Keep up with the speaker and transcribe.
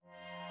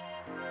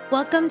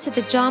Welcome to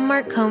the John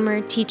Mark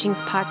Comer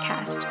Teachings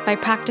Podcast by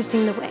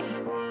Practicing the Way.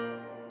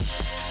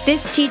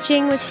 This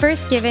teaching was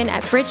first given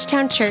at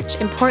Bridgetown Church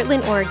in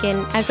Portland,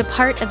 Oregon as a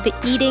part of the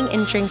eating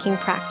and drinking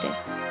practice.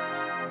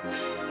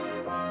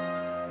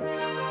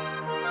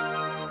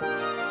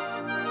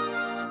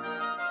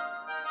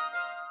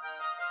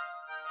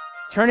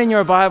 Turn in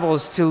your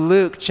Bibles to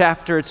Luke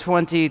chapter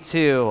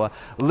 22.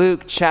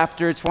 Luke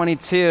chapter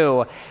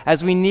 22.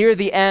 As we near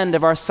the end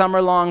of our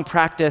summer-long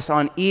practice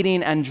on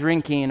eating and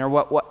drinking, or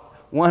what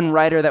one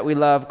writer that we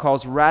love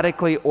calls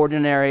radically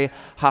ordinary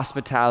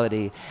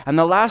hospitality. And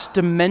the last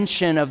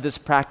dimension of this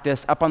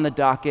practice up on the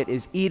docket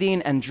is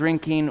eating and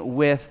drinking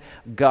with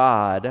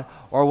God,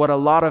 or what a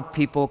lot of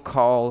people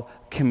call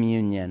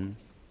communion.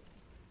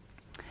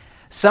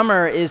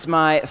 Summer is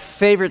my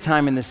favorite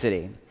time in the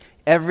city.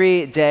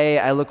 Every day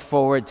I look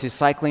forward to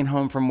cycling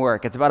home from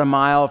work. It's about a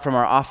mile from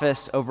our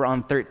office over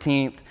on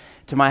 13th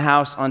to my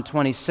house on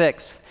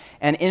 26th.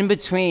 And in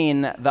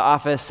between the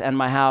office and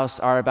my house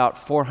are about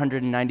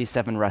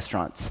 497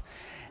 restaurants.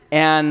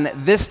 And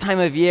this time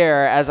of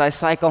year, as I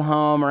cycle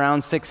home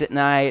around 6 at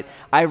night,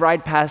 I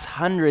ride past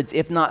hundreds,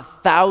 if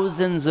not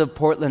thousands of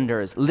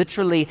Portlanders,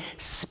 literally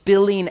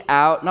spilling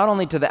out, not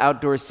only to the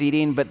outdoor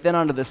seating, but then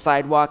onto the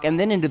sidewalk and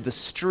then into the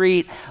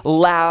street,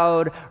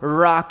 loud,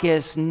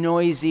 raucous,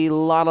 noisy, a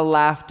lot of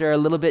laughter, a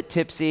little bit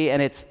tipsy,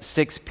 and it's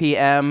 6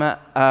 p.m.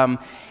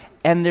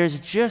 And there's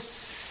just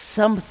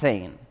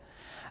something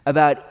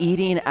about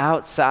eating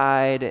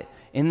outside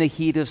in the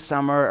heat of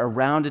summer,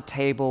 around a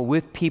table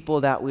with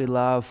people that we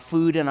love,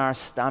 food in our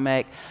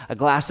stomach, a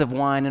glass of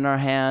wine in our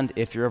hand,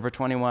 if you're over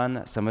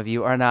 21, some of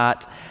you are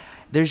not.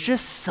 There's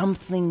just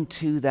something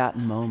to that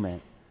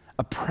moment,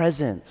 a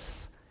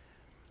presence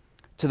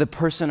to the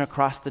person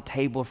across the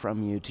table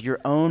from you, to your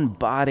own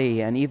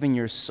body and even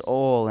your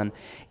soul, and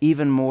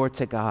even more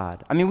to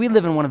God. I mean, we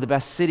live in one of the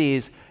best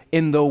cities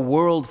in the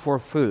world for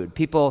food.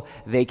 People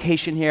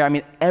vacation here. I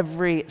mean,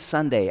 every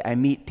Sunday I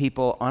meet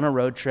people on a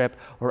road trip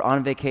or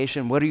on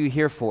vacation. What are you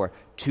here for?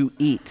 To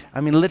eat.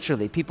 I mean,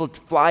 literally, people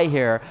fly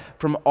here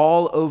from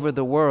all over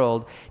the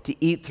world to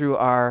eat through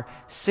our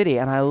city,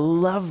 and I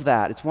love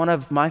that. It's one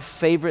of my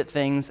favorite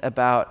things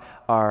about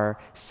our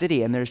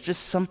city, and there's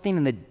just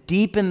something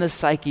deep in the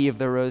psyche of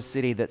the Rose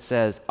City that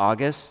says,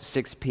 August,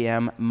 6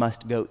 p.m.,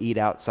 must go eat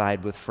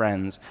outside with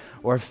friends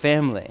or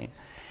family.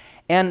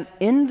 And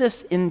in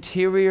this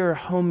interior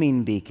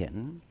homing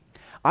beacon,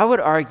 I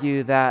would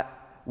argue that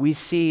we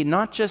see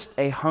not just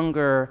a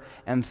hunger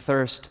and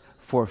thirst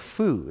for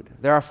food.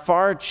 There are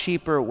far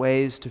cheaper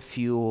ways to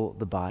fuel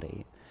the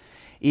body.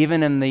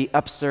 Even in the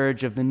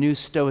upsurge of the new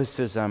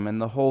Stoicism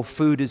and the whole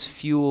food is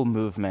fuel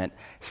movement,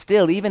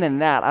 still, even in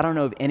that, I don't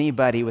know of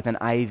anybody with an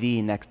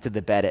IV next to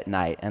the bed at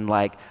night and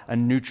like a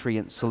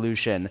nutrient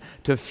solution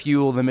to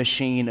fuel the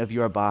machine of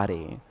your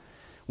body.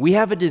 We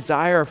have a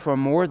desire for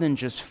more than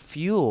just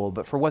fuel,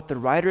 but for what the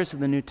writers of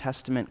the New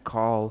Testament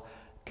call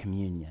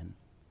communion.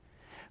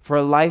 For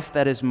a life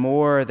that is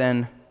more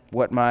than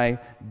what my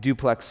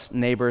duplex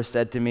neighbor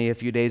said to me a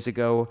few days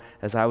ago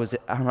as I was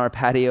on our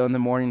patio in the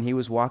morning. He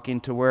was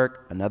walking to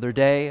work, another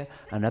day,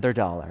 another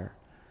dollar.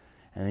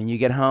 And then you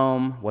get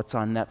home, what's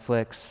on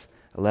Netflix?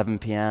 11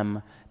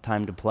 p.m.,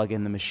 time to plug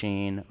in the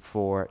machine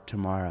for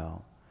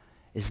tomorrow.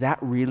 Is that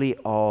really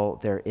all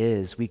there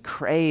is? We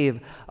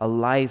crave a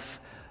life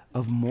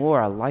of more,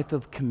 a life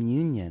of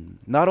communion,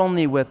 not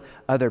only with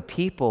other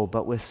people,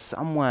 but with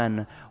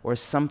someone or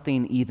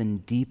something even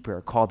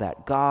deeper. Call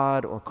that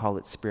God, or call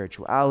it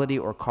spirituality,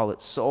 or call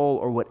it soul,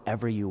 or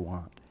whatever you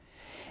want.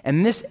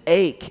 And this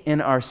ache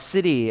in our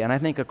city, and I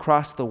think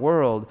across the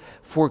world,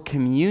 for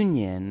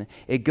communion,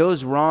 it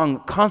goes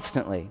wrong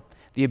constantly.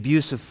 The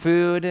abuse of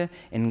food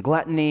and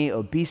gluttony,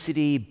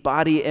 obesity,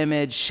 body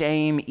image,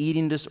 shame,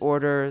 eating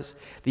disorders,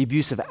 the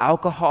abuse of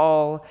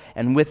alcohol,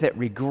 and with it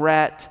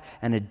regret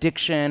and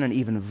addiction and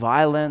even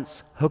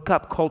violence,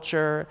 hookup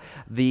culture,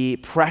 the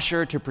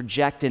pressure to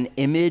project an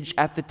image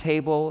at the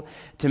table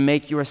to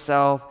make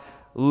yourself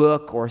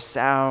look or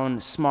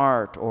sound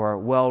smart or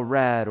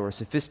well-read or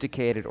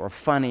sophisticated or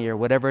funny or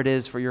whatever it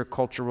is for your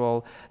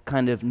cultural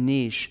kind of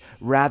niche,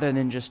 rather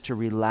than just to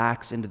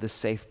relax into the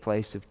safe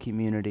place of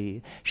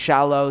community.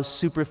 Shallow,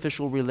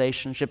 superficial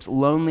relationships,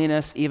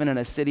 loneliness, even in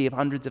a city of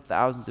hundreds of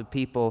thousands of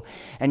people.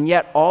 And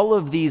yet all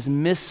of these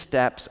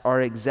missteps are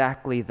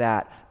exactly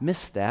that,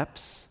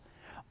 missteps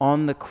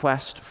on the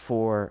quest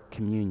for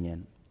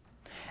communion.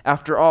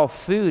 After all,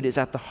 food is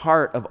at the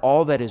heart of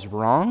all that is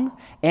wrong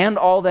and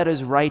all that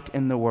is right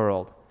in the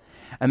world.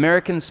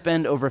 Americans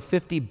spend over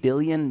 $50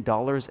 billion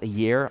a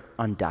year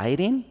on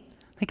dieting.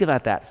 Think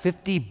about that,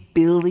 $50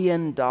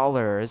 billion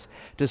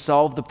to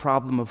solve the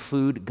problem of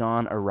food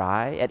gone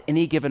awry. At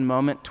any given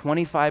moment,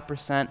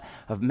 25%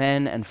 of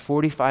men and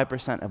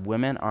 45% of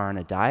women are on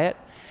a diet.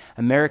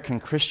 American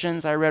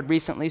Christians, I read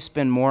recently,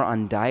 spend more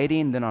on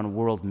dieting than on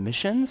world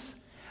missions,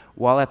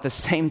 while at the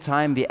same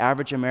time, the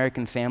average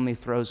American family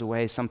throws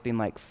away something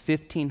like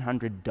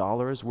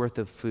 $1,500 worth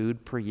of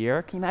food per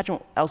year. Can you imagine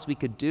what else we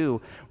could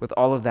do with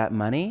all of that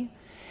money?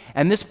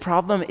 And this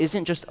problem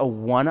isn't just a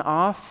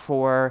one-off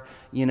for,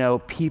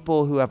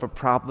 people who have a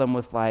problem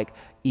with like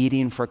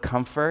eating for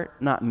comfort,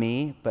 not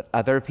me, but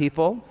other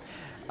people.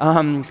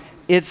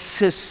 It's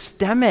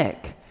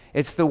systemic.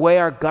 It's the way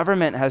our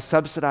government has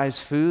subsidized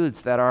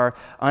foods that are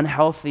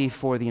unhealthy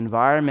for the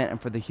environment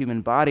and for the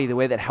human body, the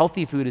way that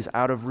healthy food is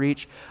out of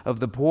reach of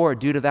the poor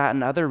due to that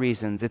and other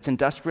reasons. It's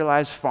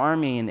industrialized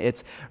farming,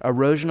 it's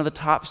erosion of the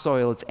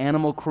topsoil, it's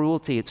animal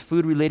cruelty, it's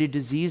food-related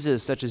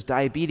diseases such as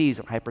diabetes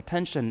and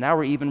hypertension. Now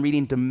we're even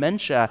reading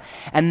dementia.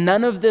 And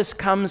none of this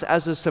comes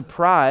as a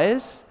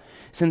surprise,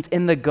 since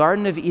in the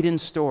Garden of Eden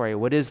story,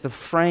 what is the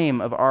frame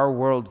of our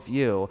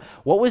worldview,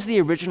 what was the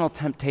original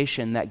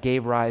temptation that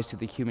gave rise to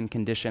the human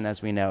condition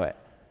as we know it?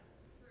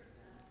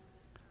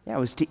 Yeah, it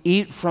was to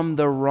eat from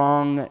the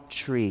wrong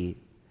tree.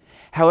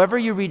 However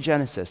you read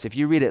Genesis, if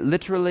you read it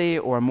literally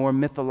or more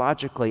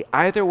mythologically,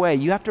 either way,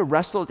 you have to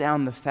wrestle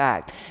down the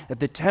fact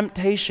that the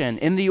temptation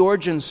in the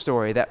origin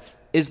story that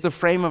is the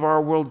frame of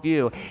our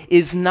worldview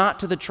is not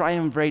to the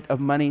triumvirate of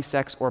money,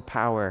 sex, or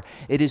power.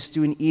 It is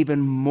to an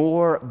even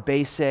more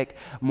basic,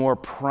 more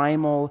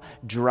primal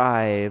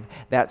drive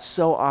that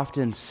so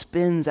often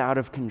spins out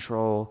of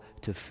control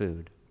to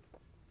food.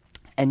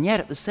 And yet,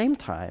 at the same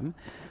time,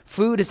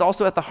 food is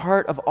also at the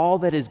heart of all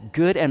that is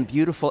good and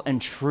beautiful and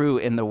true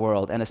in the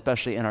world, and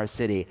especially in our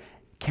city.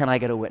 Can I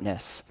get a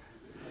witness?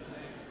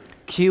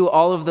 Cue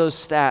all of those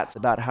stats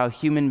about how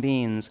human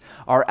beings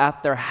are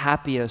at their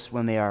happiest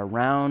when they are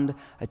around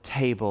a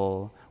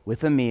table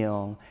with a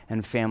meal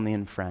and family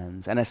and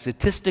friends. And at a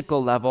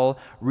statistical level,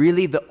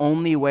 really the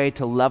only way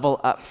to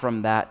level up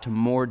from that to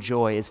more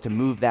joy is to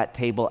move that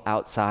table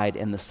outside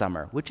in the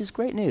summer, which is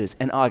great news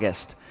in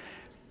August.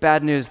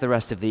 Bad news the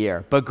rest of the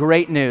year, but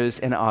great news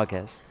in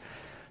August.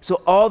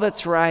 So all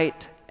that's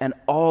right and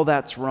all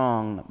that's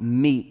wrong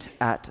meet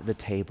at the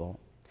table.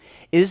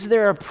 Is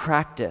there a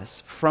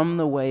practice from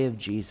the way of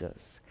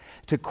Jesus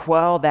to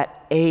quell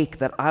that ache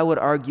that I would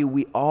argue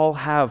we all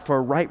have for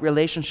a right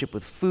relationship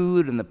with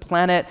food and the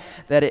planet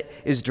that it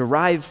is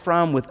derived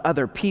from, with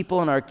other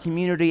people in our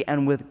community,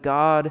 and with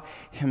God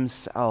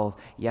himself?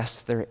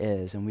 Yes, there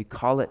is, and we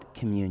call it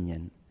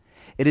communion.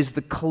 It is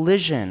the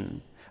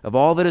collision of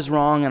all that is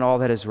wrong and all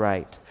that is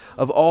right,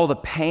 of all the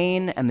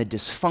pain and the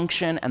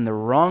dysfunction and the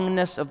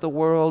wrongness of the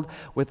world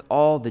with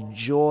all the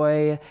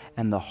joy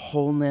and the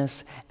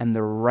wholeness and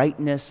the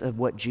rightness of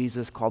what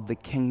Jesus called the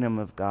kingdom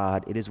of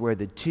God. It is where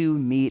the two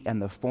meet and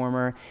the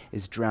former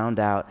is drowned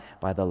out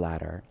by the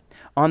latter.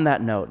 On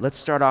that note, let's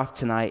start off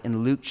tonight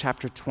in Luke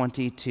chapter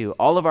 22.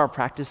 All of our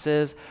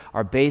practices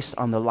are based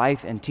on the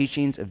life and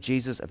teachings of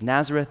Jesus of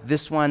Nazareth.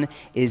 This one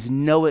is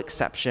no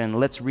exception.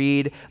 Let's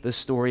read the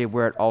story of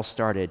where it all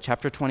started.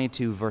 Chapter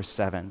 22, verse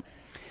 7.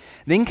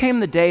 Then came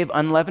the day of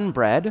unleavened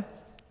bread,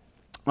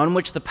 on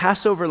which the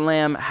Passover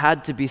lamb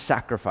had to be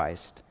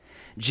sacrificed.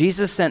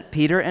 Jesus sent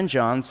Peter and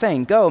John,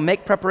 saying, "Go,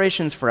 make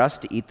preparations for us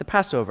to eat the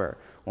Passover."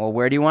 "Well,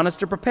 where do you want us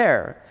to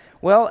prepare?"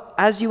 "Well,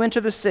 as you enter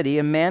the city,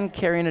 a man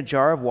carrying a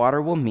jar of water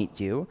will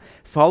meet you.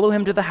 Follow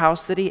him to the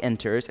house that he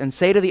enters, and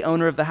say to the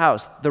owner of the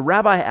house, 'The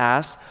rabbi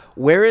asks,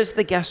 where is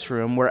the guest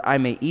room where I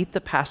may eat the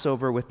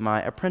Passover with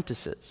my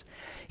apprentices?'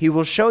 He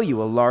will show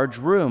you a large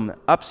room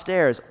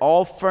upstairs,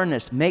 all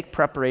furnished. Make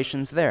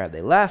preparations there."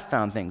 They left,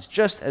 found things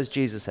just as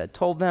Jesus had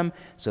told them,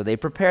 so they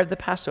prepared the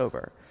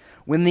Passover.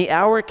 When the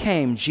hour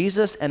came,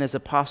 Jesus and his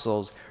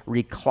apostles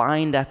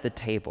reclined at the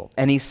table,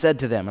 and he said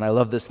to them, and I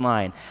love this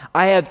line,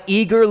 "I have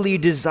eagerly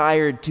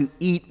desired to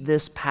eat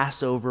this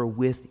Passover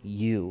with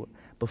you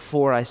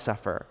before I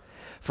suffer.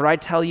 For I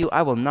tell you,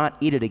 I will not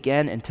eat it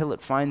again until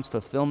it finds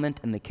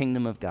fulfillment in the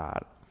kingdom of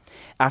God."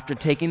 After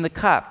taking the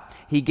cup,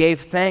 he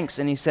gave thanks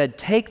and he said,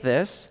 "Take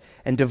this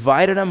and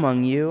divide it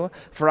among you,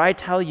 for I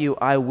tell you,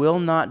 I will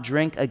not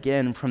drink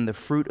again from the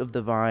fruit of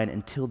the vine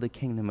until the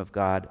kingdom of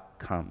God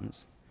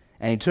comes."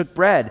 And he took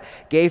bread,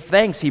 gave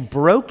thanks, he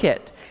broke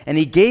it, and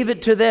he gave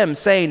it to them,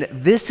 saying,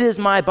 "This is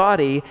my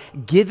body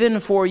given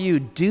for you.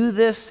 Do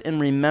this in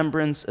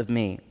remembrance of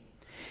me."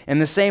 In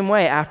the same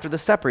way, after the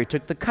supper, he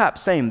took the cup,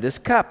 saying, "This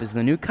cup is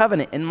the new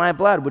covenant in my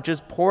blood, which is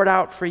poured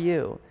out for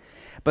you.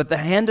 But the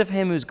hand of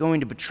him who's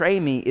going to betray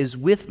me is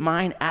with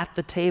mine at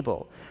the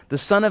table. The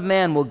Son of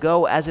Man will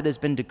go as it has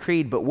been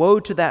decreed, but woe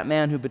to that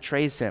man who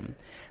betrays him."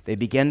 They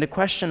began to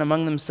question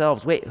among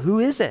themselves, "Wait, who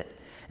is it?"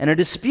 And a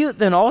dispute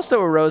then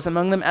also arose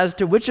among them as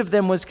to which of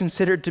them was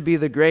considered to be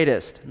the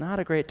greatest. Not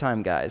a great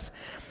time, guys.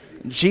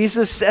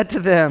 Jesus said to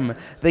them,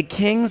 "The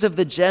kings of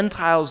the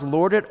Gentiles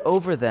lord it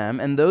over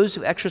them, and those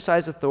who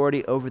exercise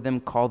authority over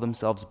them call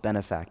themselves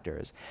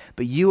benefactors.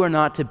 But you are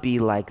not to be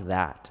like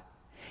that.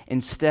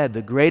 Instead,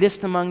 the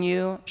greatest among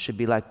you should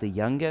be like the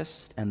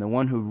youngest, and the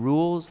one who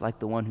rules like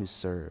the one who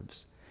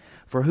serves.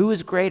 For who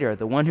is greater,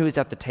 the one who is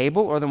at the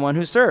table or the one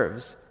who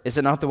serves? Is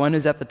it not the one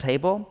who's at the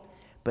table?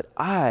 But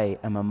I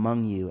am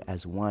among you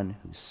as one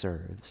who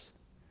serves.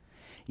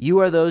 You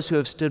are those who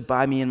have stood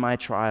by me in my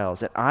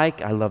trials, and I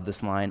love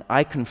this line,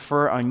 I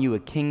confer on you a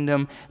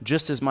kingdom,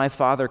 just as my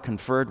Father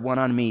conferred one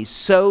on me,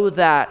 so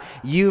that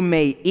you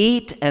may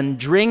eat and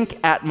drink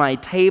at my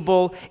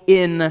table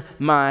in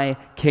my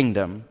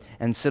kingdom,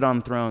 and sit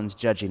on thrones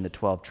judging the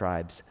 12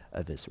 tribes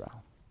of Israel.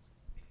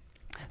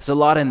 There's a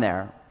lot in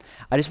there.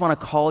 I just want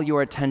to call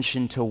your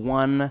attention to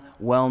one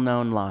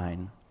well-known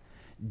line.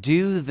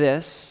 Do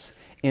this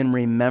in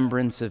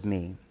remembrance of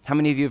me. How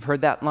many of you have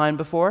heard that line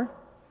before?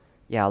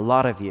 Yeah, a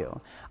lot of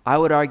you. I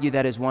would argue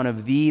that is one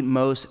of the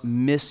most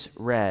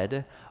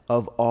misread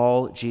of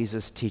all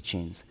Jesus'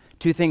 teachings.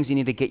 Two things you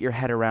need to get your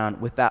head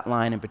around with that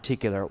line in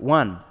particular.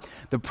 One,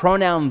 the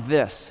pronoun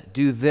this,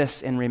 do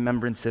this in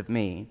remembrance of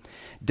me,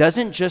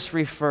 doesn't just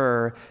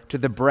refer to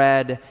the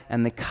bread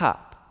and the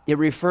cup. It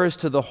refers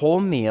to the whole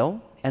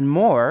meal and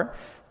more,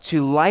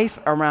 to life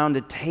around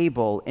a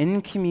table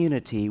in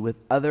community with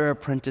other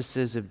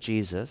apprentices of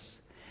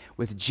Jesus,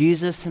 with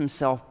Jesus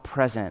himself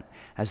present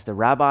as the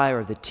rabbi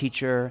or the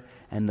teacher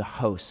and the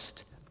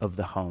host of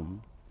the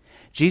home.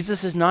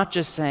 Jesus is not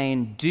just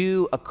saying,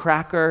 do a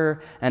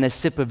cracker and a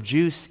sip of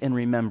juice in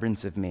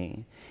remembrance of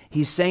me.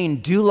 He's saying,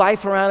 do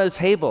life around a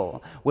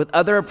table with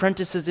other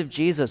apprentices of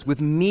Jesus,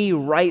 with me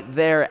right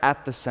there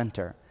at the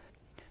center.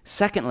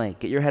 Secondly,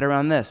 get your head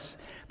around this.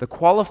 The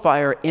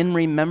qualifier in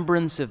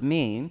remembrance of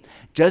me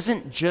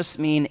doesn't just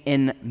mean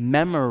in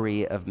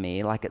memory of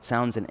me, like it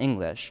sounds in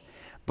English,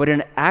 but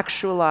an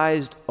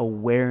actualized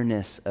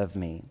awareness of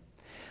me.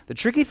 The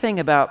tricky thing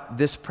about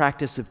this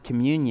practice of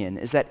communion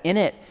is that in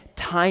it,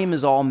 time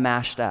is all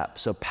mashed up.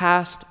 So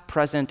past,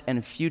 present,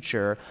 and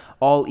future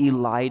all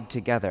elide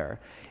together.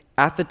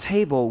 At the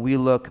table, we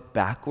look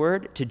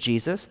backward to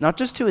Jesus, not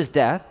just to his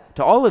death,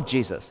 to all of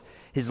Jesus,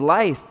 his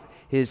life,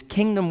 his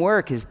kingdom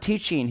work, his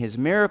teaching, his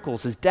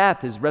miracles, his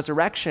death, his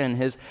resurrection,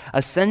 his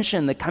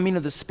ascension, the coming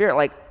of the Spirit,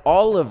 like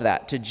all of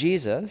that to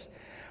Jesus.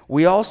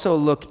 We also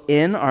look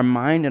in our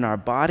mind and our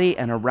body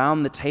and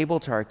around the table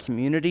to our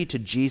community, to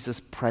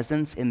Jesus'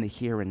 presence in the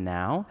here and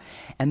now.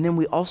 And then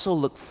we also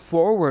look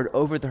forward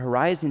over the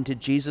horizon to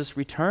Jesus'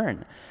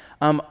 return.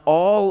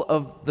 All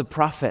of the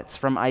prophets,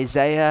 from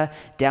Isaiah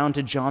down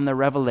to John the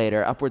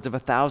Revelator, upwards of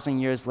 1,000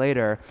 years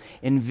later,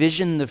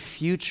 envision the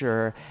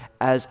future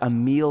as a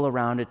meal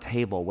around a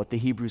table, what the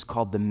Hebrews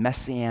called the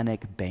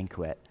Messianic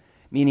banquet,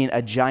 meaning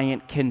a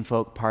giant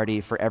kinfolk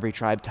party for every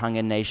tribe, tongue,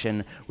 and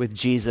nation with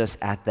Jesus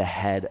at the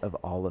head of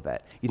all of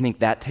it. You think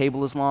that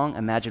table is long?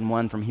 Imagine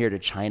one from here to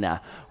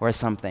China or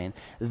something.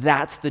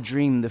 That's the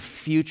dream, the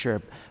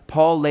future.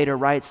 Paul later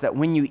writes that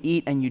when you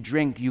eat and you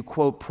drink, you,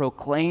 quote,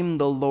 proclaim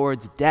the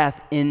Lord's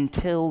death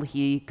until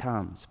he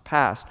comes.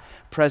 Past,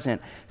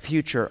 present,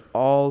 future,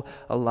 all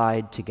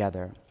allied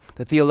together.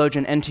 The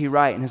theologian N.T.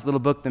 Wright, in his little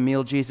book, The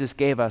Meal Jesus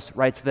Gave Us,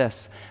 writes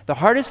this: the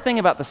hardest thing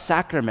about the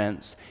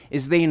sacraments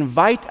is they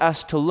invite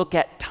us to look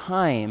at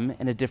time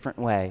in a different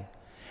way.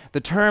 The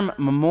term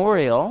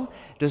memorial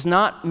does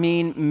not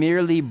mean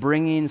merely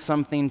bringing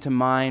something to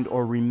mind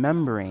or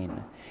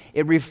remembering.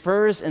 It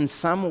refers in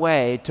some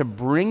way to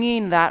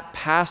bringing that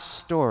past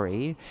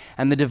story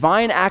and the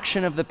divine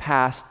action of the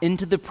past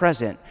into the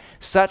present,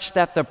 such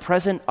that the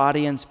present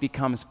audience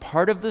becomes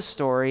part of the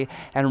story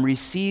and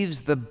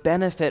receives the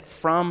benefit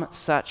from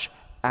such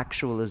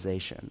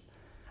actualization.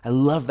 I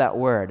love that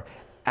word,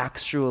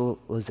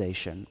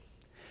 actualization.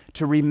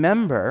 To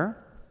remember,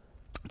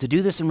 to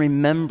do this in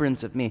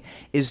remembrance of me,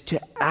 is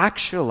to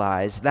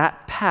actualize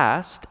that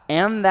past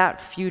and that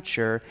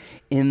future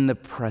in the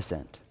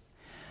present.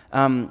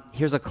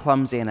 Here's a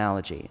clumsy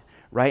analogy.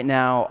 Right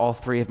now, all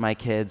three of my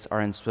kids are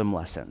in swim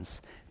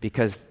lessons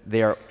because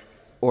they are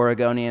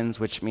Oregonians,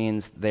 which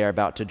means they are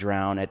about to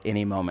drown at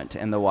any moment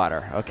in the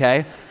water,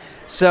 okay?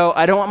 So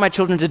I don't want my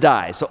children to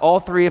die. So all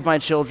three of my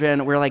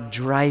children, we're like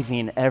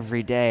driving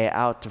every day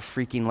out to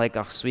freaking Lake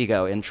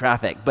Oswego in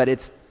traffic, but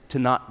it's to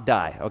not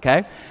die,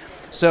 okay?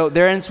 So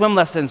they're in swim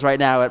lessons right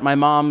now at my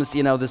mom's,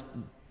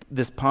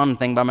 this pond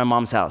thing by my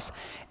mom's house.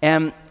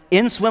 And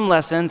in swim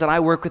lessons, and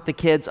I work with the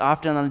kids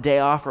often on a day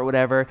off or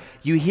whatever,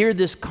 you hear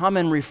this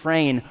common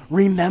refrain,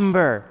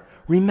 remember,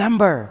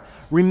 remember.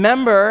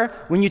 Remember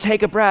when you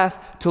take a breath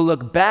to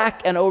look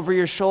back and over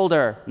your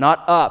shoulder,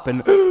 not up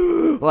and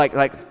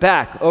like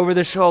back over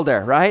the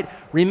shoulder, right?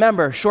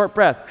 Remember, short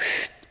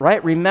breath,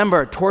 right?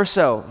 Remember,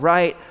 torso,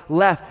 right,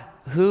 left.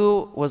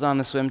 Who was on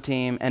the swim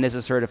team and is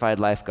a certified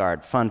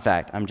lifeguard? Fun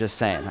fact, I'm just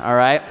saying, all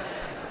right?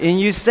 And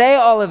you say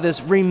all of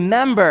this,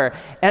 remember.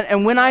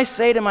 And when I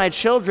say to my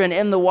children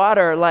in the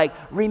water, like,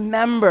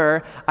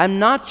 remember, I'm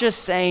not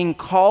just saying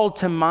call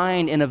to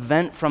mind an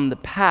event from the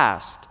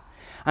past.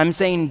 I'm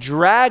saying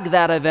drag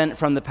that event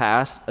from the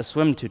past, a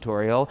swim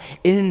tutorial,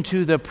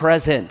 into the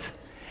present.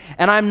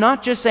 And I'm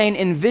not just saying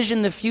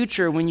envision the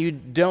future when you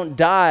don't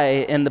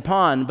die in the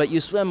pond, but you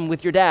swim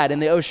with your dad in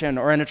the ocean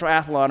or in a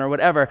triathlon or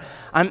whatever.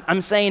 I'm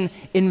saying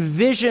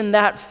envision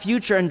that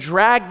future and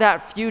drag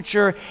that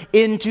future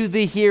into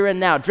the here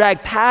and now.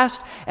 Drag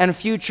past and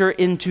future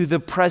into the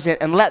present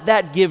and let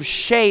that give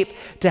shape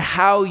to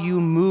how you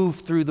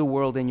move through the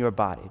world in your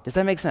body. Does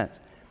that make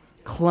sense?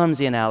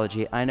 Clumsy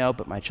analogy, I know,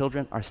 but my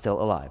children are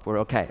still alive.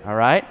 We're okay, all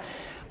right?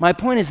 My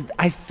point is,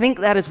 I think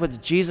that is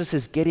what Jesus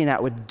is getting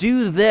at with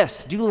do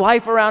this, do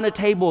life around a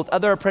table with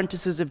other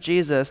apprentices of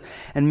Jesus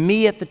and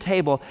me at the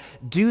table.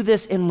 Do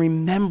this in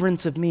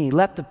remembrance of me.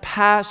 Let the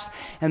past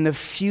and the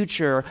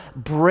future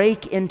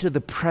break into the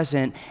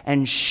present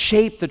and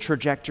shape the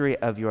trajectory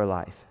of your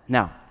life.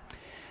 Now,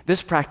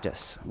 this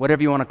practice,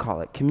 whatever you want to call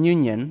it,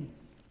 communion,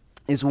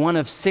 is one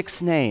of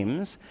 6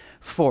 names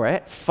for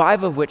it,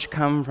 5 of which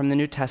come from the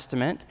New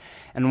Testament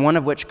and 1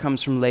 of which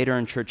comes from later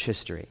in church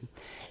history.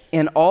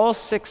 In all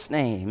 6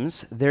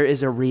 names, there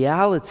is a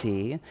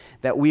reality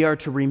that we are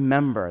to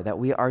remember, that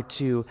we are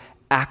to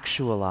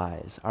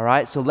actualize, all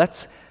right? So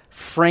let's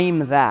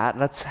frame that.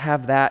 Let's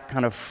have that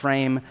kind of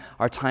frame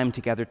our time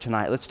together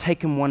tonight. Let's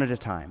take them one at a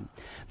time.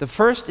 The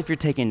first, if you're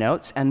taking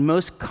notes, and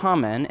most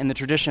common in the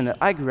tradition that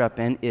I grew up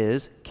in,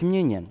 is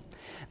communion.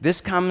 This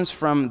comes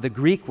from the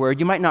Greek word.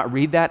 You might not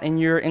read that in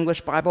your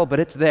English Bible, but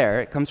it's there.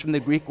 It comes from the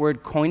Greek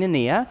word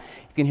koinonia.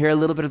 You can hear a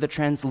little bit of the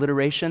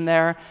transliteration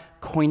there.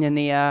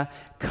 Koinonia,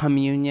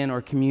 communion,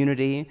 or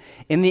community.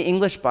 In the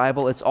English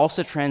Bible, it's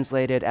also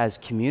translated as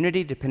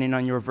community, depending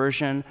on your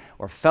version,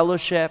 or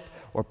fellowship,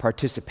 or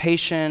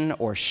participation,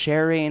 or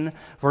sharing.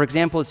 For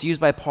example, it's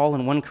used by Paul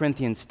in 1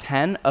 Corinthians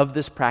 10 of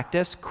this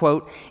practice,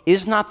 quote,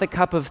 "Is not the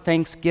cup of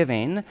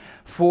thanksgiving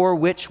for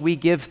which we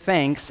give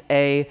thanks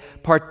a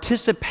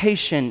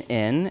participation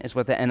in," is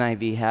what the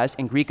NIV has.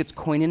 In Greek, it's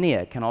koinonia.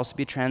 It can also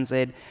be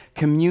translated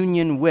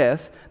communion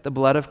with the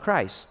blood of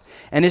Christ.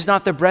 "And is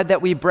not the bread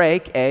that we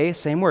break a,"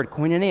 same word,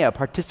 koinonia,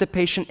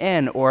 participation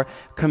in, or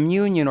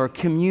communion, or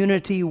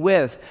community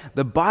with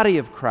the body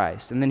of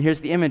Christ. And then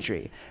here's the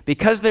imagery.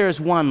 "Because there is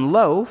one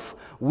loaf,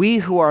 we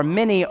who are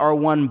many are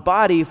one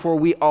body, for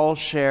we all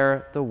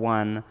share the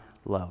one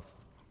loaf."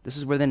 This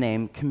is where the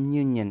name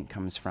communion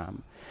comes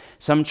from.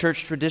 Some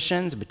church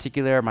traditions, in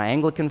particular my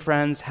Anglican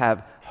friends,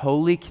 have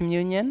Holy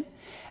Communion,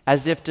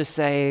 as if to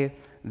say,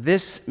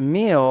 this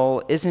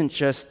meal isn't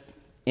just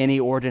any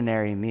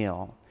ordinary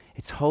meal.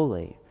 It's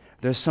holy.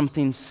 There's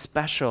something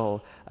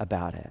special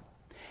about it.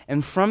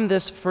 And from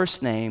this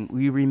first name,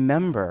 we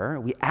remember,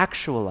 we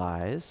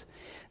actualize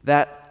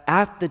that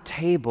at the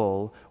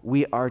table,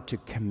 we are to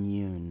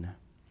commune,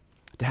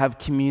 to have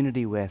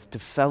community with, to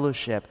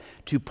fellowship,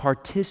 to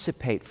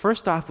participate,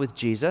 first off with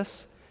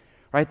Jesus,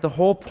 right? The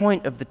whole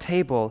point of the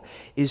table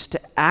is to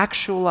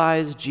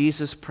actualize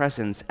Jesus'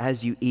 presence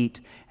as you eat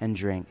and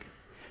drink,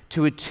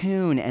 to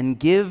attune and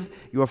give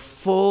your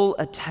full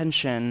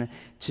attention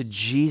to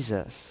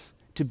Jesus,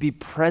 to be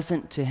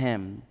present to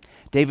him.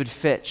 David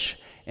Fitch,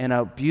 in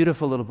a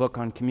beautiful little book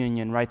on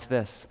communion, writes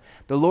this: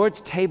 "The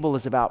Lord's table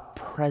is about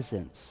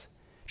presence.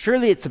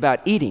 Surely it's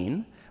about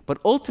eating, but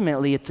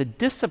ultimately it's a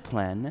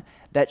discipline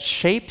that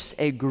shapes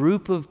a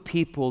group of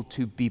people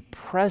to be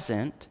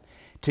present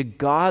to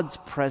God's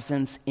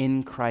presence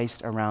in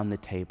Christ around the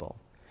table."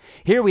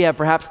 Here we have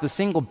perhaps the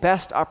single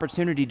best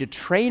opportunity to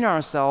train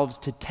ourselves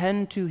to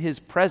tend to his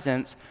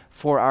presence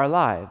for our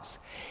lives.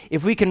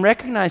 If we can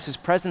recognize his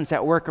presence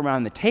at work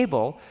around the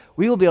table,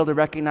 we will be able to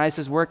recognize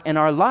his work in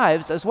our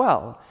lives as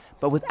well.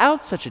 But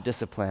without such a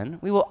discipline,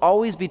 we will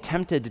always be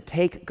tempted to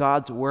take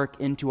God's work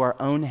into our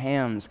own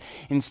hands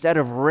instead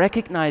of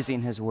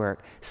recognizing his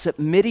work,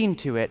 submitting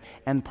to it,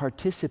 and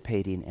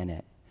participating in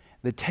it.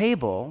 The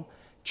table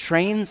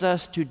trains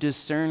us to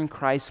discern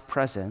Christ's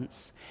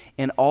presence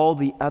in all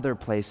the other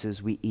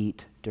places we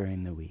eat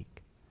during the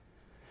week.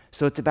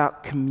 So it's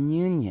about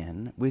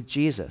communion with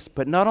Jesus.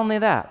 But not only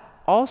that,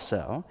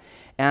 also,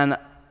 and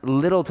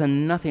little to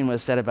nothing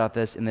was said about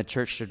this in the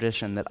church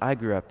tradition that I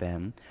grew up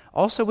in,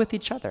 also with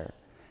each other.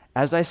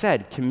 As I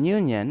said,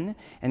 communion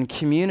and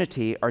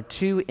community are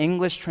 2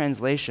 English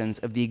translations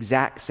of the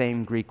exact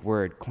same Greek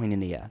word,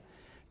 koinonia,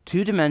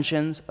 2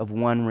 dimensions of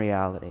one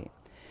reality.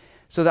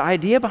 So the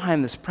idea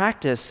behind this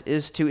practice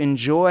is to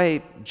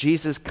enjoy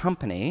Jesus'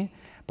 company,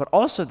 but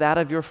also that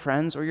of your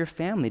friends or your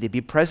family, to be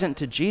present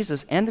to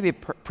Jesus and to be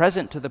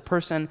present to the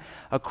person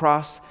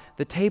across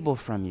the table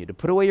from you, to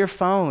put away your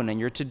phone and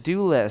your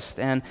to-do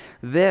list and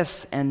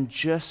this, and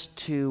just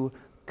to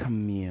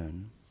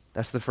commune.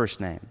 That's the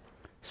first name.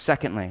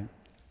 Secondly,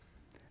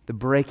 the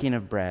breaking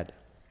of bread.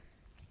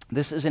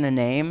 This isn't a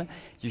name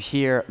you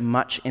hear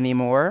much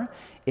anymore.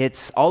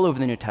 It's all over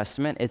the New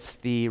Testament. It's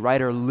the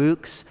writer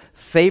Luke's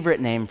favorite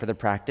name for the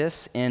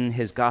practice in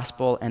his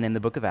gospel and in the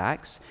book of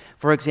Acts.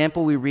 For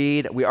example,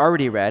 we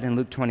already read in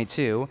Luke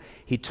 22,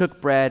 he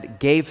took bread,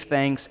 gave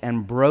thanks,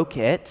 and broke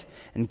it,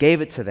 and gave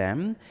it to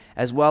them,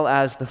 as well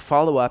as the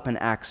follow-up in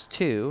Acts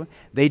 2.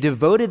 They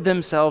devoted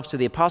themselves to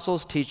the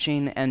apostles'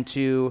 teaching and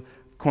to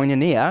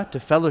koinonia, to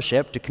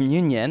fellowship, to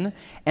communion,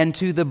 and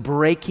to the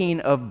breaking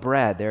of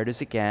bread. There it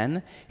is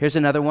again. Here's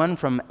another one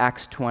from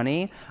Acts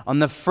 20. On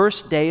the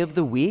first day of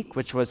the week,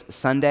 which was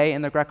Sunday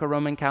in the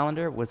Greco-Roman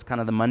calendar, was kind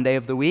of the Monday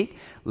of the week,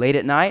 late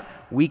at night,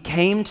 we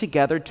came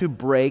together to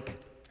break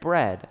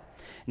bread.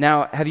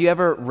 Now, have you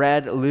ever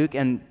read Luke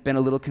and been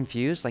a little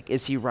confused? Like,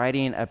 is he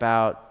writing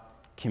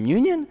about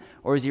communion,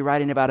 or is he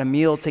writing about a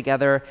meal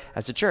together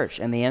as a church?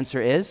 And the answer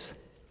is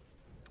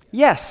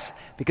yes,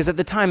 because at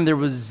the time there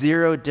was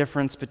zero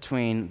difference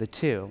between the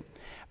two.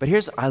 But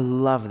I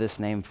love this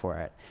name for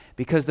it,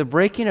 because the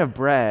breaking of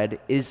bread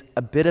is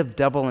a bit of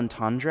double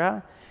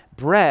entendre.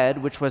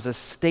 Bread, which was a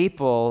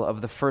staple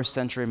of the first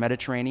century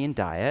Mediterranean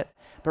diet.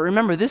 But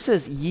remember, this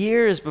is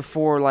years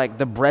before like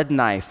the bread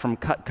knife from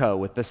Cutco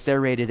with the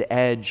serrated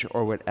edge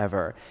or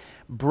whatever.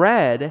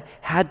 Bread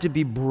had to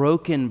be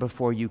broken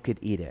before you could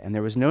eat it, and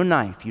there was no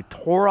knife. You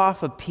tore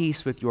off a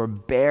piece with your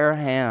bare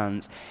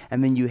hands,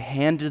 and then you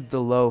handed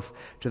the loaf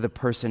to the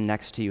person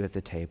next to you at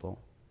the table.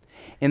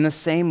 In the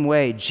same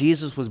way,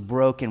 Jesus was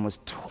broken, was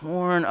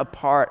torn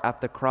apart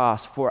at the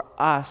cross for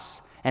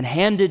us, and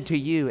handed to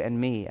you and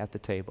me at the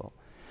table,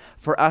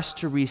 for us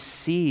to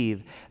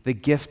receive the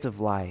gift of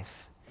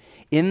life.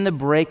 In the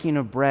breaking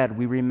of bread,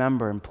 we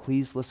remember, and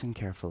please listen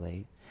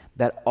carefully,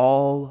 that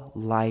all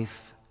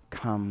life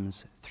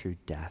comes through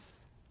death.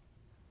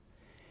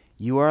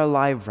 You are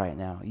alive right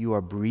now. You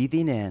are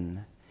breathing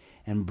in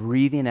and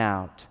breathing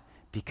out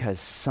because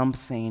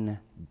something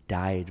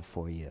died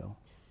for you.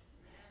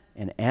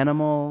 An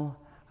animal,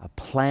 a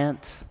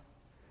plant.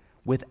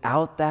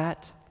 Without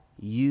that,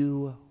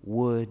 you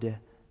would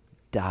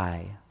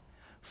die.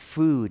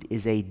 Food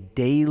is a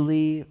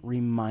daily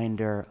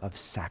reminder of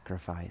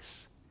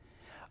sacrifice,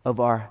 of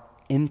our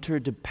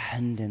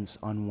interdependence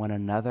on one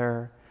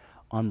another,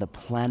 on the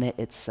planet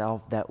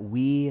itself, that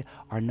we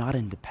are not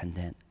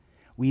independent.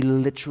 We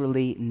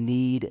literally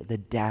need the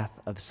death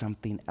of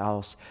something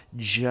else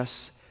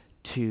just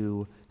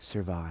to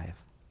survive.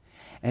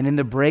 And in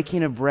the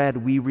breaking of bread,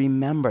 we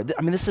remember,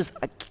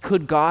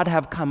 could God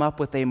have come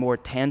up with a more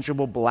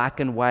tangible, black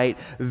and white,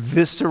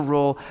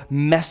 visceral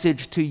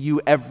message to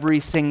you every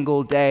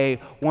single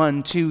day,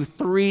 1, 2,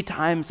 3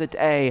 times a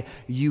day?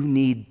 You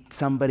need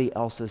somebody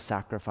else's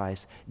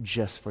sacrifice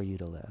just for you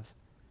to live.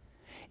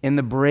 In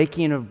the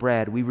breaking of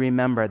bread, we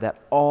remember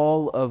that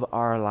all of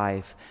our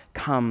life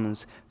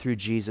comes through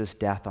Jesus'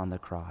 death on the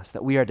cross,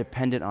 that we are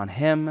dependent on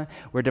him,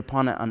 we're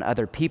dependent on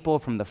other people,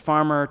 from the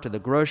farmer to the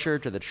grocer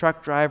to the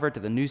truck driver to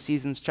the New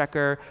Seasons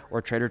checker,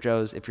 or Trader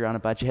Joe's if you're on a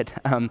budget,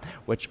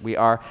 which we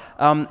are,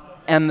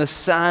 and the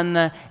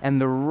sun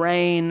and the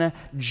rain,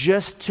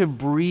 just to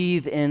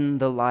breathe in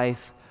the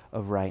life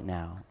of right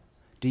now.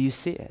 Do you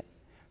see it?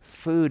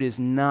 Food is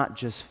not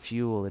just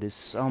fuel. It is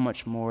so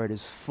much more. It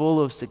is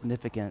full of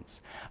significance.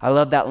 I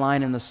love that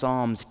line in the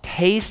Psalms,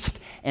 taste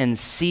and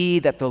see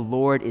that the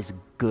Lord is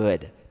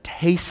good.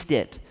 Taste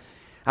it.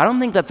 I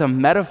don't think that's a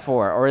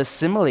metaphor or a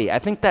simile. I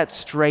think that's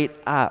straight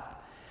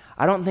up.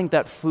 I don't think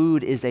that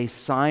food is a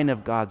sign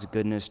of God's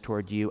goodness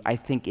toward you. I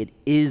think it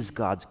is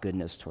God's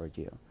goodness toward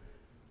you,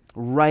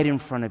 right in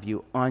front of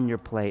you on your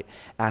plate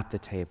at the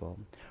table.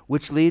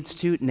 Which leads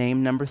to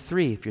name number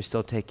 3, if you're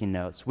still taking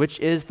notes, which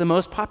is the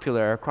most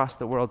popular across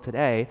the world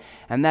today,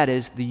 and that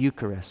is the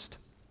Eucharist.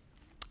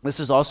 This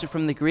is also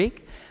from the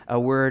Greek, a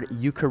word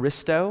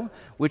Eucharisto,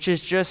 which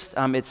is just,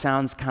 it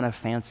sounds kind of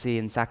fancy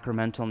and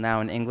sacramental now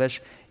in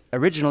English.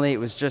 Originally,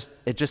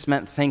 it just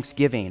meant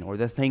Thanksgiving or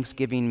the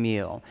Thanksgiving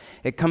meal.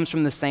 It comes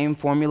from the same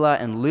formula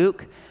in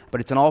Luke, but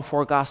it's in all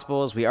 4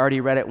 Gospels. We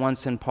already read it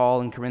once in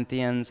Paul and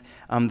Corinthians.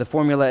 The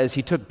formula is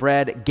he took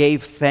bread,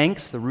 gave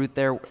thanks, the root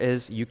there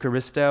is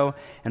Eucharisto,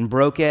 and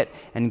broke it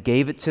and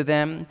gave it to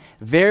them.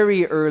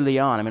 Very early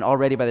on,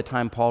 already by the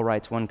time Paul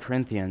writes 1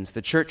 Corinthians,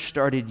 the church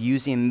started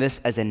using this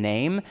as a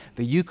name,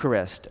 the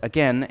Eucharist,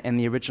 again, in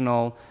the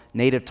original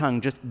native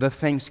tongue, just the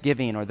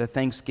Thanksgiving or the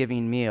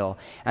Thanksgiving meal.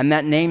 And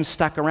that name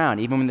stuck around,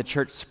 even when the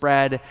church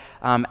spread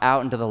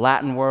out into the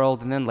Latin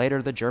world, and then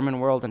later the German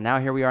world, and now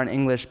here we are in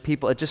English.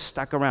 It just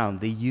stuck around,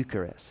 the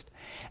Eucharist.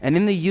 And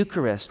in the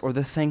Eucharist, or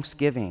the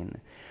Thanksgiving,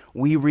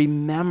 we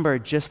remember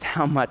just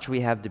how much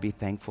we have to be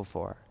thankful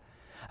for.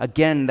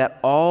 Again, that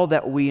all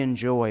that we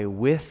enjoy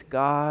with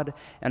God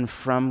and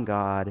from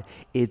God,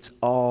 it's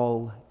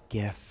all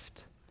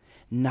gift.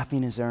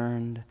 Nothing is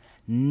earned,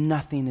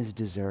 nothing is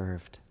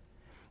deserved.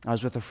 I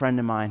was with a friend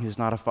of mine who's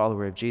not a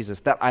follower of Jesus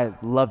that I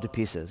love to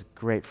pieces,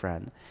 great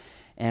friend.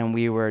 And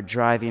we were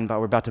driving by,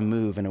 we're about to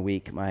move in a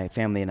week, my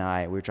family and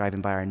I. We were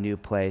driving by our new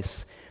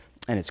place,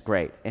 and it's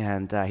great.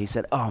 And he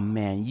said, "Oh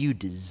man, you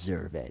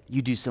deserve it.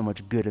 You do so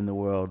much good in the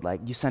world.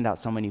 Like, you send out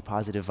so many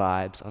positive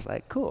vibes." I was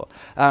like, "Cool."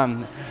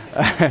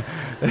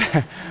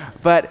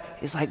 But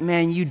he's like,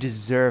 "Man, you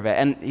deserve it."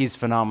 And he's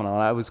phenomenal.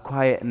 I was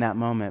quiet in that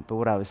moment, but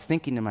what I was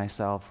thinking to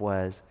myself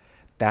was,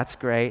 that's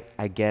great,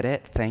 I get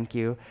it, thank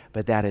you,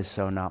 but that is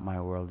so not my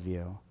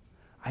worldview.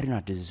 I do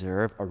not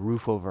deserve a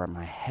roof over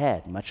my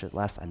head, much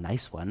less a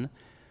nice one.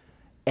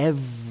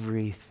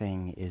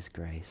 Everything is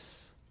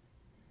grace.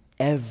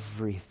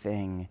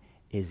 Everything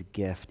is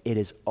gift. It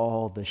is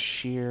all the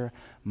sheer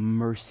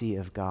mercy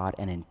of God,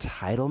 and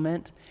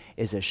entitlement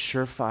is a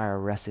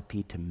surefire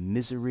recipe to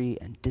misery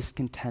and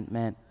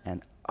discontentment,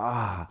 and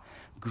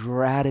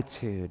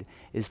gratitude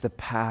is the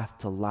path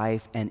to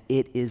life, and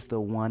it is the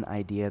one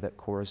idea that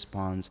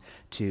corresponds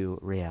to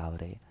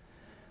reality.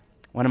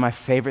 One of my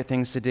favorite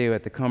things to do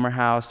at the Comer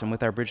House and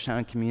with our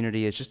Bridgetown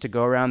community is just to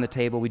go around the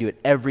table. We do it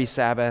every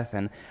Sabbath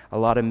and a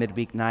lot of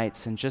midweek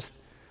nights, and just,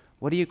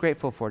 what are you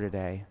grateful for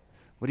today?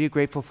 What are you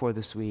grateful for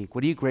this week?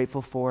 What are you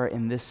grateful for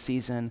in this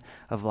season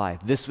of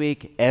life? This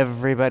week,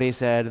 everybody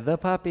said, the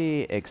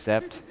puppy,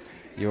 except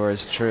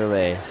yours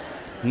truly.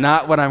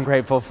 Not what I'm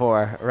grateful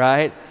for,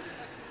 right?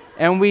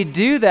 And we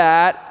do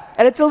that,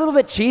 and it's a little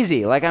bit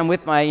cheesy. Like I'm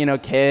with my,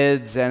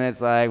 kids, and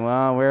it's like,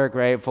 well, we're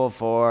grateful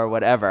for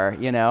whatever,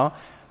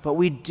 But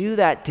we do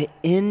that to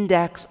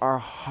index our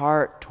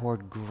heart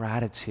toward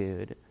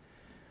gratitude,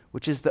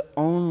 which is the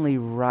only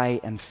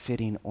right and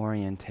fitting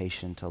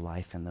orientation to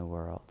life in the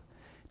world.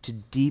 To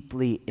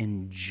deeply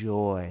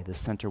enjoy, the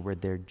center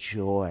word there,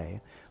 joy,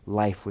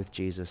 life with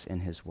Jesus in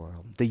his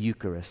world. The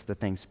Eucharist, the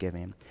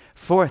Thanksgiving.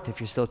 Fourth, if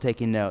you're still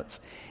taking notes,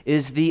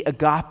 is the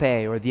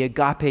agape or the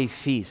agape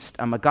feast.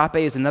 Agape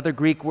is another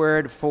Greek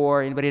word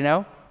for, anybody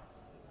know?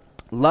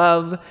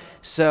 Love.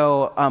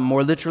 So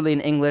more literally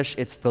in English,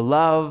 it's the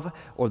love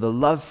or the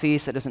love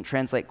feast. That doesn't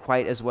translate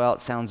quite as well.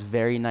 It sounds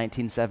very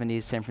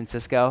 1970s San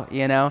Francisco,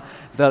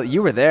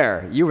 You were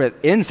there. You were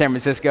in San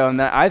Francisco,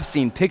 and I've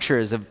seen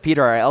pictures of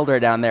Peter, our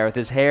elder, down there with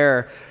his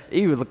hair.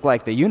 He would look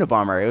like the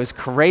Unabomber. It was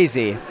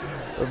crazy.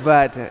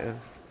 But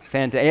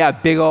fantastic. Yeah,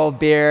 big old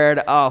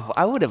beard. Oh,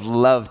 I would have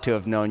loved to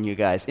have known you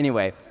guys.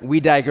 Anyway, we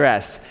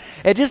digress.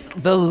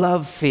 The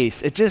love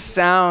feast. It just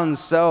sounds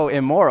so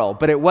immoral,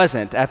 but it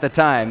wasn't at the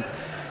time.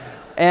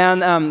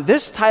 And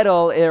this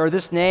title, or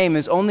this name,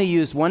 is only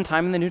used one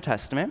time in the New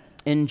Testament,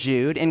 in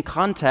Jude. In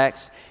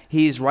context,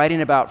 he's writing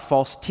about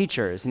false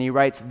teachers, and he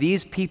writes,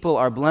 "These people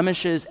are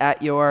blemishes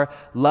at your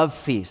love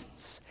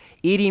feasts,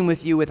 eating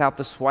with you without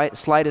the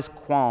slightest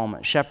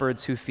qualm,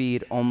 shepherds who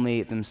feed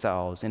only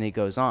themselves." And he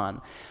goes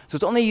on. So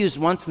it's only used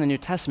once in the New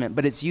Testament,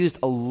 but it's used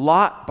a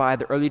lot by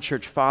the early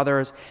church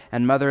fathers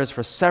and mothers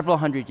for several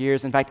hundred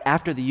years. In fact,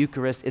 after the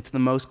Eucharist, it's the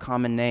most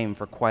common name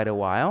for quite a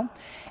while.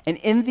 And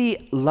in the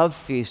love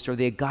feast, or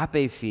the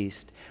agape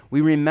feast,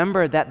 we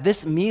remember that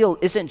this meal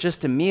isn't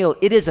just a meal,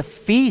 it is a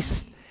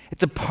feast.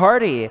 It's a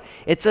party.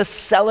 It's a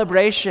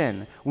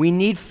celebration. We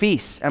need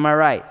feasts, am I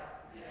right?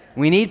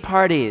 We need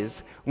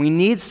parties. We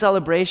need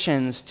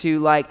celebrations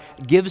to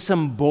give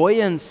some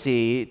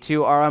buoyancy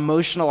to our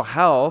emotional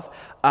health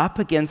up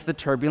against the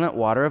turbulent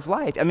water of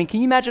life. I mean, can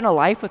you imagine a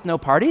life with no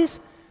parties?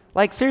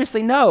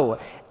 Seriously, no.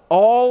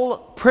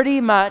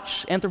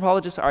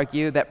 Anthropologists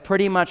argue that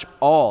pretty much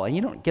all, and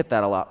you don't get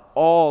that a lot,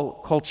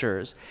 all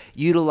cultures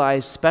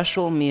utilize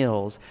special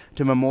meals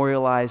to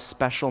memorialize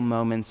special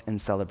moments in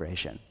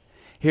celebration.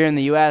 Here in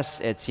the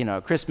U.S., it's,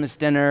 Christmas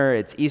dinner,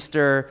 it's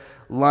Easter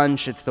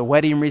lunch, it's the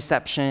wedding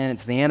reception,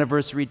 it's the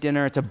anniversary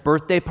dinner, it's a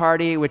birthday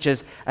party, which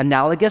is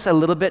analogous a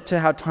little bit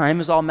to how time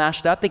is all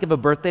mashed up. Think of a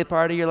birthday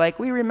party, you're like,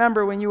 we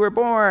remember when you were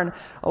born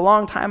a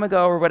long time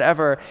ago or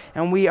whatever,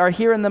 and we are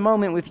here in the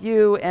moment with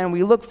you, and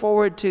we look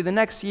forward to the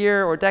next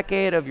year or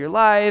decade of your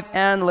life,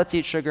 and let's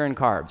eat sugar and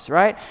carbs,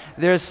 right?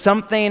 There's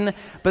an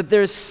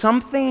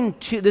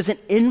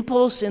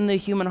impulse in the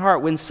human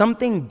heart. When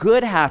something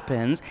good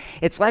happens,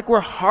 it's like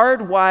we're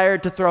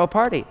hardwired to throw a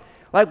party.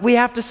 We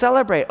have to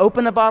celebrate.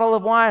 Open a bottle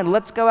of wine.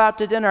 Let's go out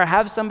to dinner.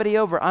 Have somebody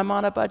over. I'm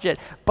on a budget.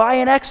 Buy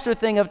an extra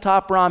thing of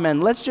top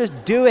ramen. Let's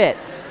just do it.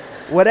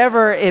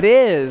 Whatever it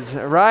is,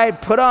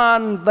 right? Put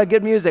on the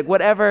good music,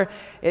 whatever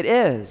it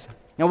is.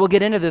 Now, we'll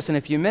get into this in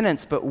a few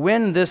minutes, but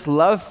when this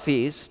love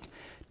feast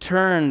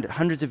turned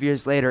hundreds of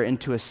years later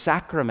into a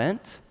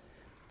sacrament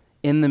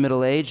in the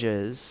Middle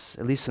Ages,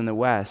 at least in the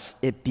West,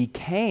 there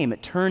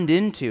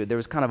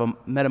was kind of a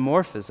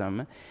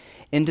metamorphism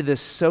into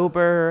this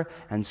sober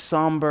and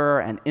somber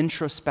and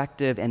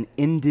introspective and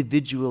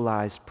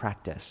individualized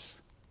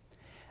practice.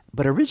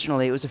 But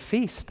originally, it was a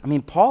feast. I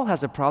mean, Paul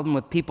has a problem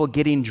with people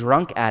getting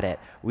drunk at it.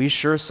 We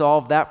sure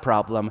solved that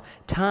problem.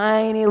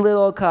 Tiny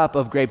little cup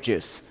of grape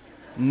juice.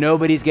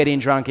 Nobody's getting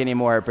drunk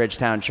anymore at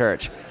Bridgetown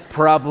Church.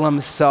 Problem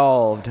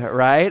solved,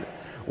 right?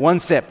 One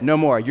sip, no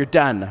more, you're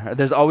done.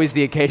 There's always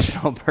the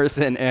occasional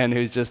person in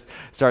who just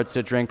starts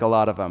to drink a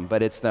lot of them,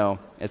 but it's not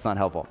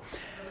helpful.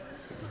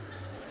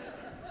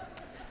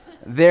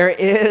 There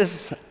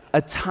is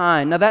a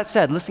time, now that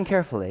said, listen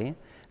carefully,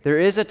 there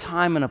is a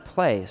time and a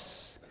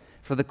place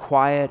for the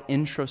quiet,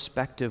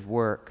 introspective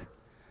work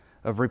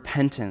of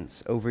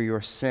repentance over your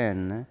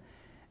sin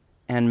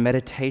and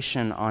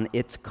meditation on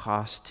its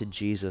cost to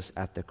Jesus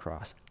at the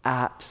cross.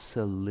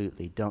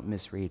 Absolutely, don't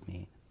misread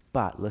me.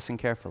 But listen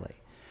carefully.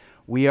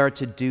 We are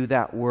to do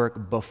that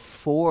work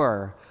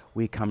before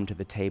we come to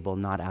the table,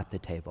 not at the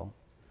table.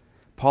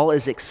 Paul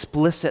is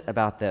explicit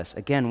about this.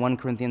 Again, 1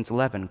 Corinthians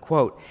 11,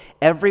 quote,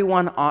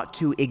 "Everyone ought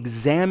to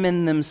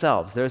examine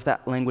themselves." There's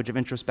that language of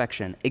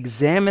introspection.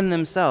 Examine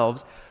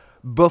themselves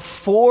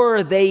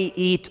before they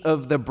eat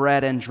of the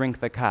bread and drink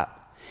the cup.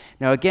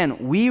 Now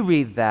again, we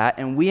read that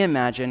and we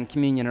imagine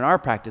communion in our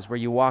practice where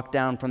you walk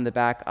down from the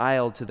back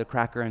aisle to the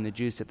cracker and the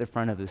juice at the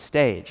front of the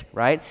stage,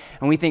 right?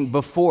 And we think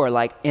before,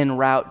 like en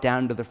route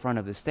down to the front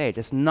of the stage.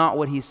 That's not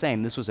what he's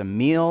saying. This was a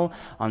meal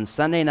on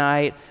Sunday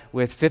night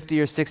with 50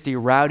 or 60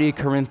 rowdy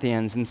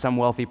Corinthians in some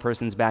wealthy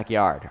person's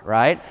backyard,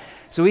 right?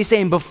 So he's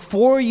saying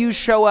before you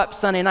show up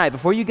Sunday night,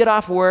 before you get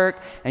off work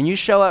and you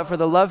show up for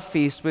the love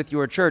feast with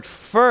your church,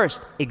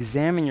 first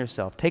examine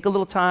yourself. Take a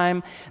little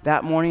time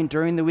that morning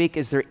during the week.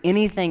 Is there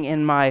anything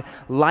in my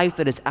life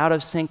that is out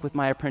of sync with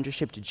my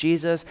apprenticeship to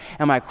Jesus?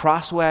 Am I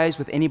crosswise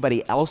with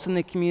anybody else in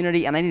the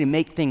community? And I need to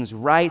make things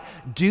right.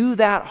 Do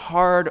that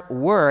hard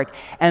work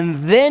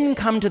and then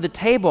come to the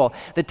table.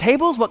 The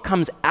table is what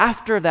comes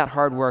after that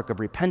hard work of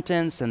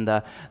repentance and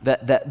the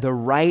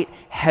right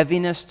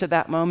heaviness to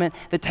that moment.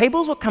 The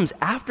table is what comes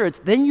after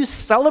it. Then you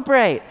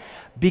celebrate.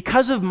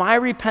 Because of my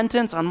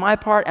repentance on my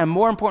part, and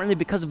more importantly,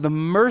 because of the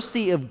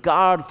mercy of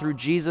God through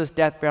Jesus'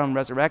 death, burial, and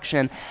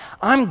resurrection,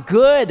 I'm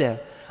good.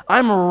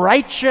 I'm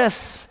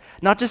righteous.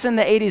 Not just in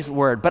the 80s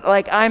word, but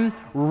like I'm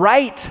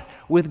right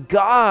with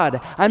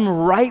God. I'm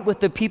right with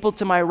the people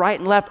to my right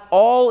and left.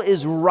 All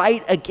is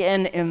right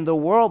again in the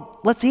world.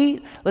 Let's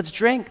eat. Let's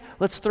drink.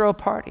 Let's throw a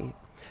party.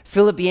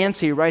 Philip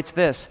Yancey writes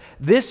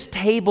this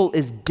table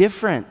is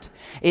different.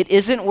 It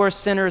isn't where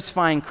sinners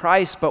find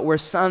Christ, but where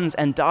sons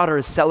and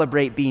daughters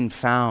celebrate being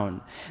found.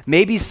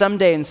 Maybe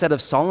someday, instead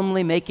of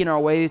solemnly making our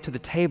way to the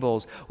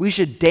tables, we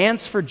should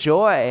dance for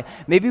joy.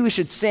 Maybe we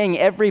should sing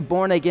every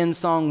born-again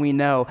song we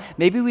know.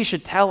 Maybe we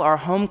should tell our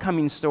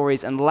homecoming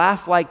stories and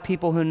laugh like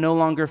people who no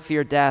longer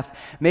fear death.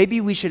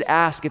 Maybe we should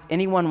ask if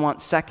anyone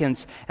wants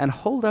seconds and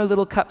hold our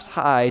little cups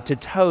high to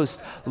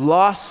toast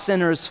lost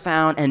sinners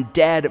found and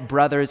dead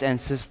brothers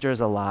and sisters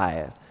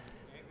alive.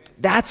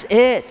 That's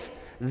it.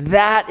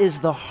 That is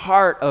the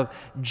heart of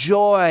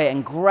joy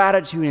and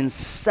gratitude and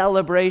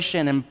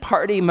celebration and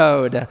party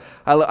mode.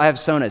 I have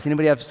Sonos.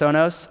 Anybody have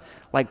Sonos?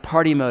 Like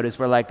party mode is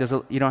where like,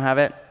 you don't have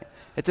it?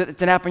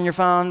 It's an app on your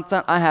phone.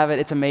 I have it.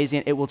 It's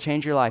amazing. It will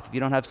change your life. If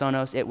you don't have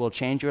Sonos, it will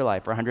change your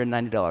life. For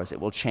 $190,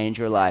 it will change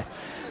your life.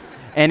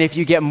 And if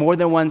you get more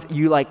than one,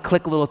 you like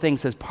click a little thing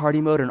that says party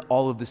mode and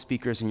all of the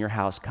speakers in your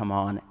house come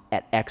on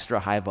at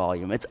extra high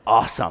volume. It's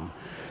awesome.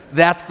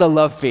 That's the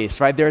love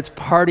feast right there. It's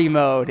party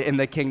mode in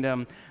the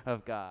kingdom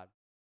of God.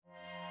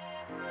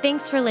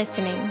 Thanks for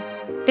listening.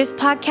 This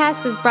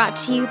podcast was brought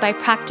to you by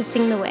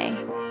Practicing the Way.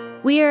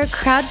 We are a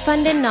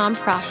crowd-funded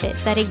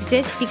nonprofit that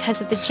exists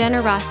because of the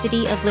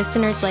generosity of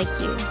listeners like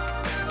you.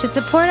 To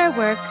support our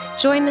work,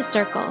 join The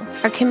Circle,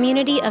 our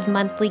community of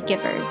monthly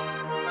givers.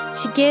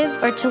 To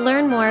give or to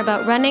learn more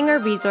about running our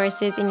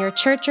resources in your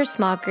church or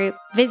small group,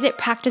 visit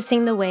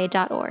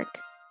practicingtheway.org.